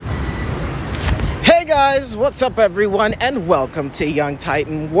Guys, what's up everyone, and welcome to Young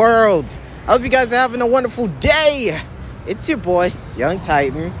Titan World. I hope you guys are having a wonderful day. It's your boy, Young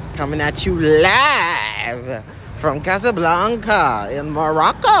Titan, coming at you live from Casablanca in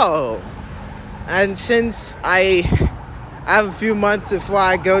Morocco. And since I have a few months before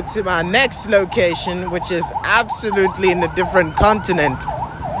I go to my next location, which is absolutely in a different continent,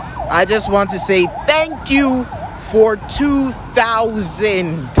 I just want to say thank you for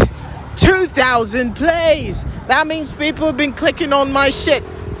 2,000 plays. That means people have been clicking on my shit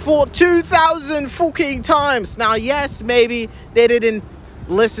for 2,000 fucking times. Now, yes, maybe they didn't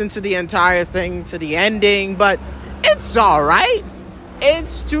listen to the entire thing to the ending, but it's alright.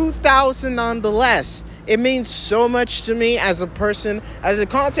 It's 2,000 nonetheless. It means so much to me as a person, as a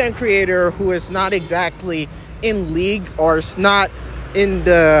content creator who is not exactly in league or is not in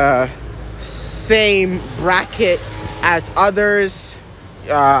the same bracket as others.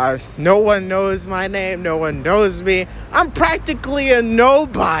 No one knows my name. No one knows me. I'm practically a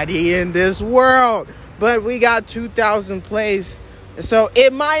nobody in this world. But we got 2,000 plays. So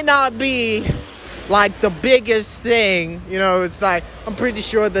it might not be like the biggest thing. You know, it's like, I'm pretty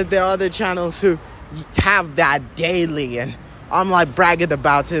sure that there are other channels who have that daily. And I'm like bragging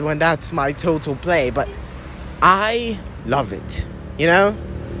about it when that's my total play. But I love it. You know?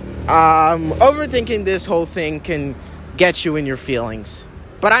 Overthinking this whole thing can get you in your feelings.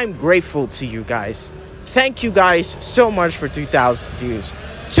 But I'm grateful to you guys. Thank you guys so much for 2,000 views.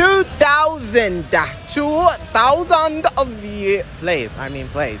 2,000 plays. I mean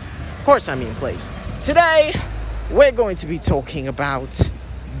plays. Of course I mean plays. Today, we're going to be talking about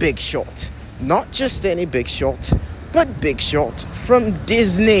Big Short. Not just any Big Short, but Big Short from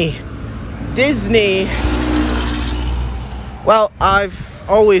Disney. Disney. Well, I've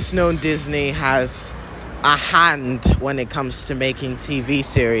always known Disney has a hand when it comes to making TV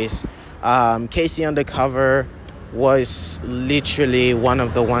series. Casey Undercover was literally one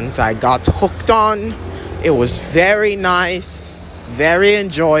of the ones I got hooked on. It was very nice, very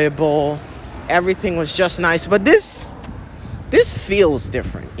enjoyable. Everything was just nice. But this feels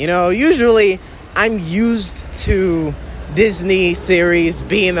different. You know, usually I'm used to Disney series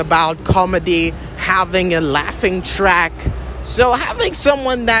being about comedy, having a laughing track. So having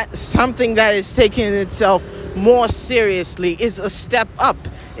something that is taking itself more seriously is a step up,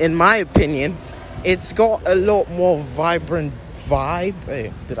 in my opinion. It's got a lot more vibrant vibe.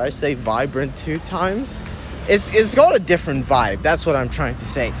 Hey, did I say vibrant 2 times? It's got a different vibe. That's what I'm trying to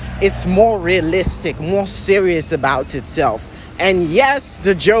say. It's more realistic, more serious about itself. And yes,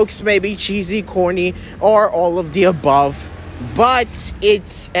 the jokes may be cheesy, corny, or all of the above, but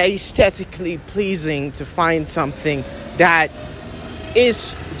it's aesthetically pleasing to find something that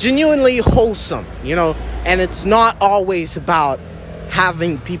is genuinely wholesome, you know, and it's not always about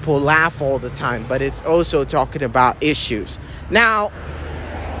having people laugh all the time, but it's also talking about issues. Now,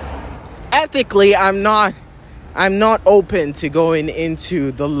 ethically, I'm not open to going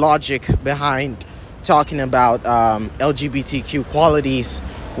into the logic behind talking about LGBTQ qualities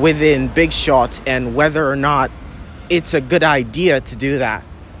within Big Short and whether or not it's a good idea to do that.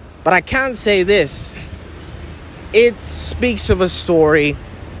 But I can say this. It speaks of a story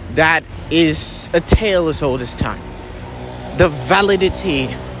that is a tale as old as time. The validity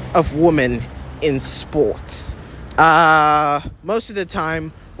of women in sports. Most of the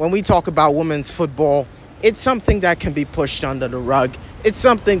time, when we talk about women's football, it's something that can be pushed under the rug. It's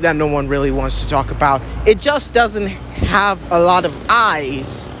something that no one really wants to talk about. It just doesn't have a lot of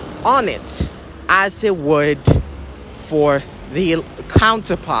eyes on it, as it would for the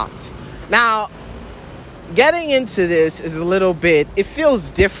counterpart. Now, getting into this is it feels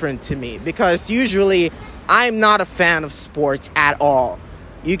different to me because usually I'm not a fan of sports at all.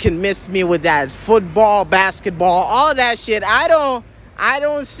 You can miss me with that football, basketball, all that shit. I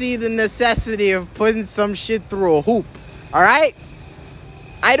don't see the necessity of putting some shit through a hoop. All right?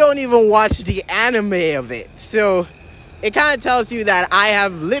 I don't even watch the anime of it. So it kind of tells you that I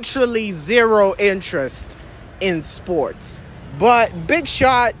have literally zero interest in sports. But Big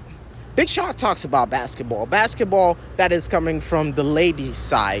Shot talks about basketball that is coming from the ladies'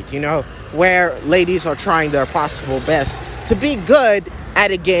 side, you know, where ladies are trying their possible best to be good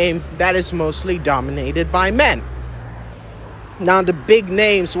at a game that is mostly dominated by men. Now, the big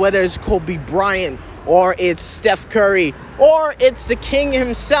names, whether it's Kobe Bryant or it's Steph Curry or it's the king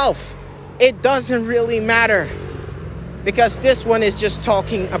himself, it doesn't really matter because this one is just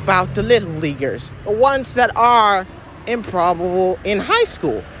talking about the little leaguers, the ones that are improbable in high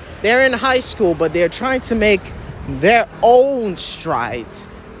school. They're in high school, but they're trying to make their own strides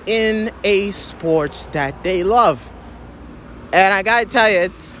in a sports that they love. And I gotta tell you,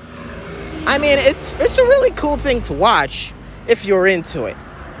 I mean, it's a really cool thing to watch if you're into it.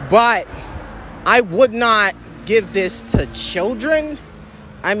 But I would not give this to children.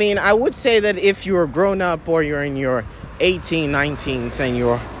 I mean, I would say that if you're grown up or you're in your 18, 19s and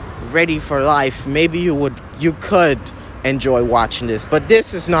you're ready for life, maybe you could enjoy watching this. But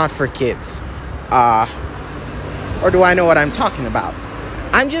this is not for kids. Or do I know what I'm talking about?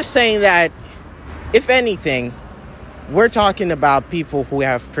 I'm just saying that, if anything, we're talking about people who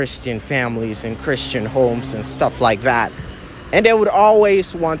have Christian families and Christian homes and stuff like that. And they would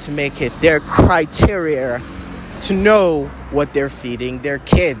always want to make it their criteria to know what they're feeding their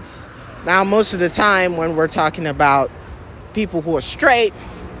kids. Now, most of the time when we're talking about people who are straight,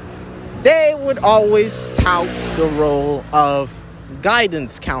 they would always tout the role of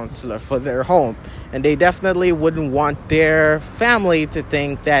guidance counselor for their home. And they definitely wouldn't want their family to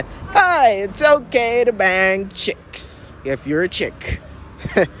think that, hey, it's okay to bang chicks if you're a chick.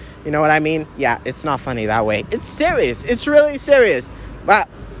 You know what I mean? Yeah, it's not funny that way. It's serious. It's really serious. But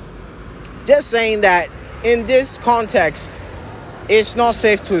just saying that in this context, it's not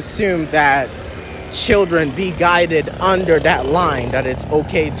safe to assume that children be guided under that line that it's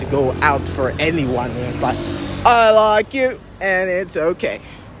okay to go out for anyone. And it's like, I like you and it's okay.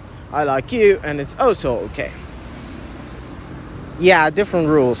 I like you and it's also okay. Yeah, different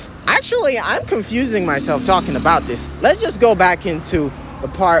rules. Actually, I'm confusing myself talking about this. Let's just go back into the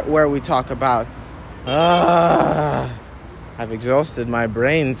part where we talk about I've exhausted my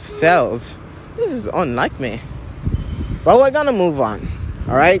brain's cells. This is unlike me. But we're gonna move on.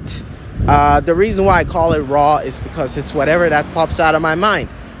 Alright? The reason why I call it raw is because it's whatever that pops out of my mind.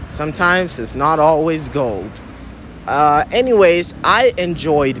 Sometimes it's not always gold. Anyways, I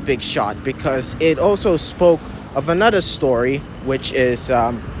enjoyed Big Shot because it also spoke of another story, which is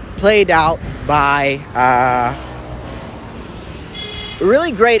played out by a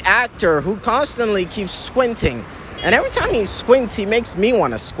really great actor who constantly keeps squinting. And every time he squints, he makes me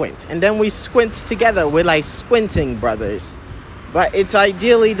want to squint. And then we squint together. We're like squinting brothers. But it's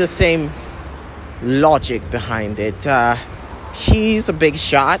ideally the same logic behind it. He's a big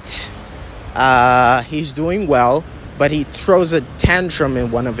shot. He's doing well. But he throws a tantrum in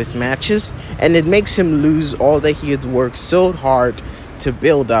one of his matches. And it makes him lose all that he had worked so hard to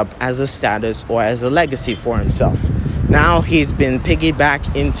build up as a status or as a legacy for himself. Now he's been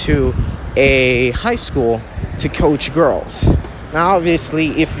piggybacked into a high school to coach girls. Now,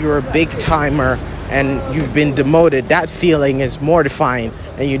 obviously, if you're a big timer and you've been demoted, that feeling is mortifying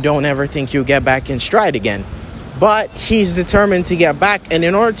and you don't ever think you'll get back in stride again. But he's determined to get back, and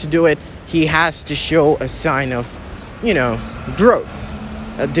in order to do it, he has to show a sign of, growth,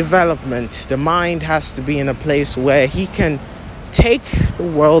 development. The mind has to be in a place where he can take the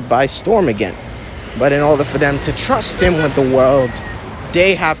world by storm again. But in order for them to trust him with the world,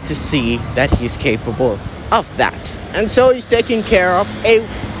 they have to see that he's capable of that. And so he's taking care of a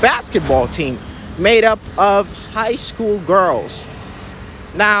basketball team made up of high school girls.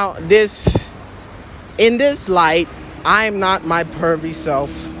 Now, in this light, I'm not my pervy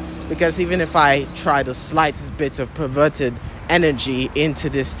self, because even if I try the slightest bit of perverted energy into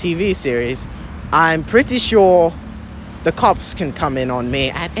this TV series, I'm pretty sure the cops can come in on me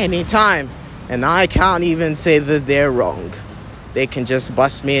at any time. And I can't even say that they're wrong. They can just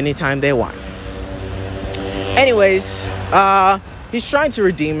bust me anytime they want. Anyways, he's trying to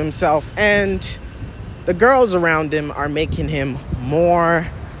redeem himself, and the girls around him are making him more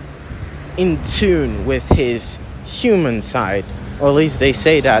in tune with his human side. Or at least they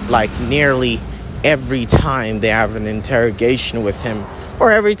say that like nearly every time they have an interrogation with him,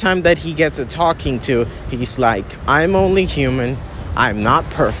 or every time that he gets a talking to, he's like, I'm only human, I'm not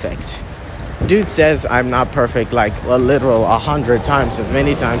perfect. Dude says I'm not perfect like a literal 100 times, as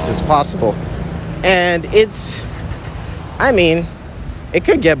many times as possible. And it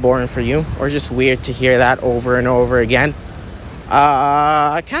could get boring for you, or just weird to hear that over and over again.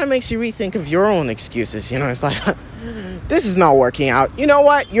 It kind of makes you rethink of your own excuses. It's like, this is not working out. You know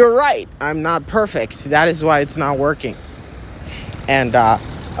what? You're right. I'm not perfect. That is why it's not working. And a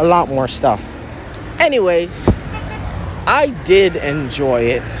lot more stuff. Anyways, I did enjoy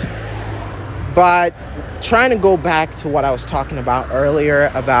it. But trying to go back to what I was talking about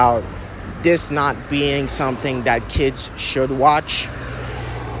earlier about this not being something that kids should watch.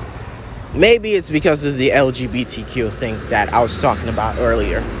 Maybe it's because of the LGBTQ thing that I was talking about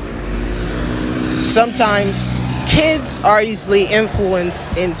earlier. Sometimes kids are easily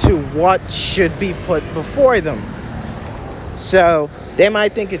influenced into what should be put before them. So they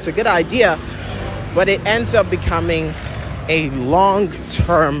might think it's a good idea, but it ends up becoming a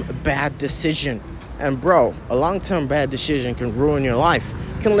long-term bad decision. And bro, a long-term bad decision can ruin your life.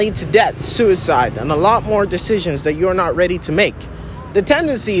 can lead to death, suicide, and a lot more decisions that you're not ready to make. The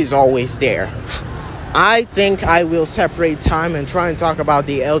tendency is always there. I think I will separate time and try and talk about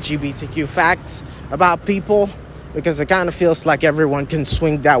the LGBTQ facts about people, because it kind of feels like everyone can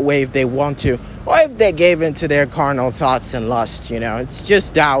swing that way if they want to, or if they gave into their carnal thoughts and lust. It's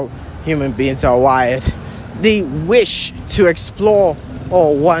just how human beings are wired. The wish to explore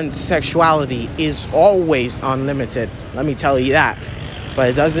one's sexuality is always unlimited, let me tell you that. But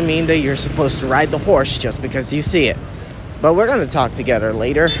it doesn't mean that you're supposed to ride the horse just because you see it. But we're going to talk together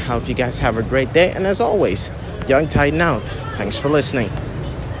later. Hope you guys have a great day. And as always, Young Titan out. Thanks for listening.